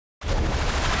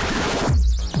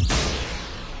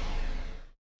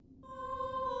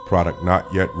Product not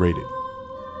yet rated.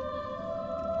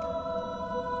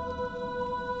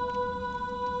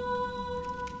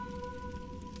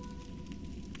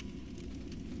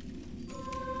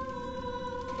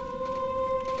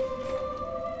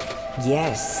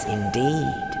 Yes,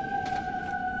 indeed.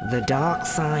 The dark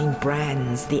sign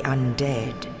brands the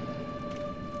undead.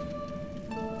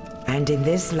 And in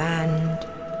this land,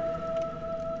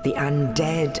 the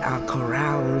undead are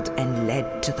corralled and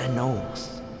led to the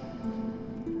north,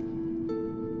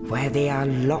 where they are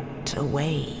locked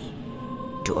away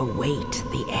to await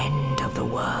the end of the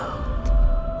world.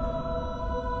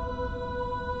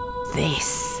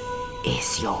 This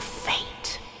is your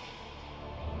fate.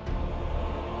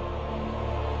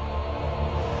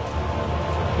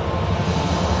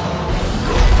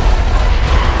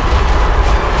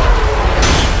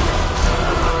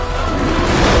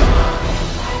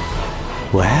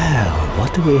 Well,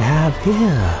 what do we have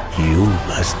here? You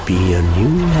must be a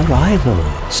new arrival.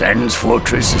 Sen's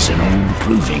fortress is an old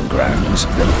proving grounds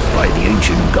built by the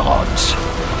ancient gods.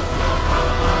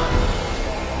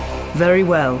 Very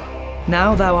well.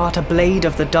 Now thou art a blade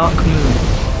of the dark moon.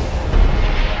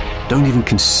 Don't even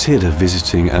consider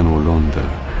visiting Anor Londo.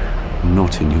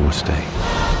 Not in your state.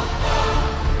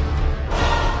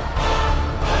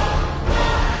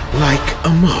 Like a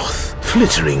moth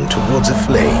flittering towards a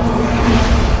flame.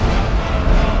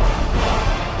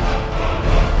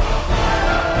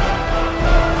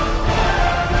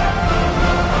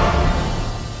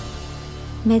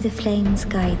 May the flames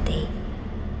guide thee.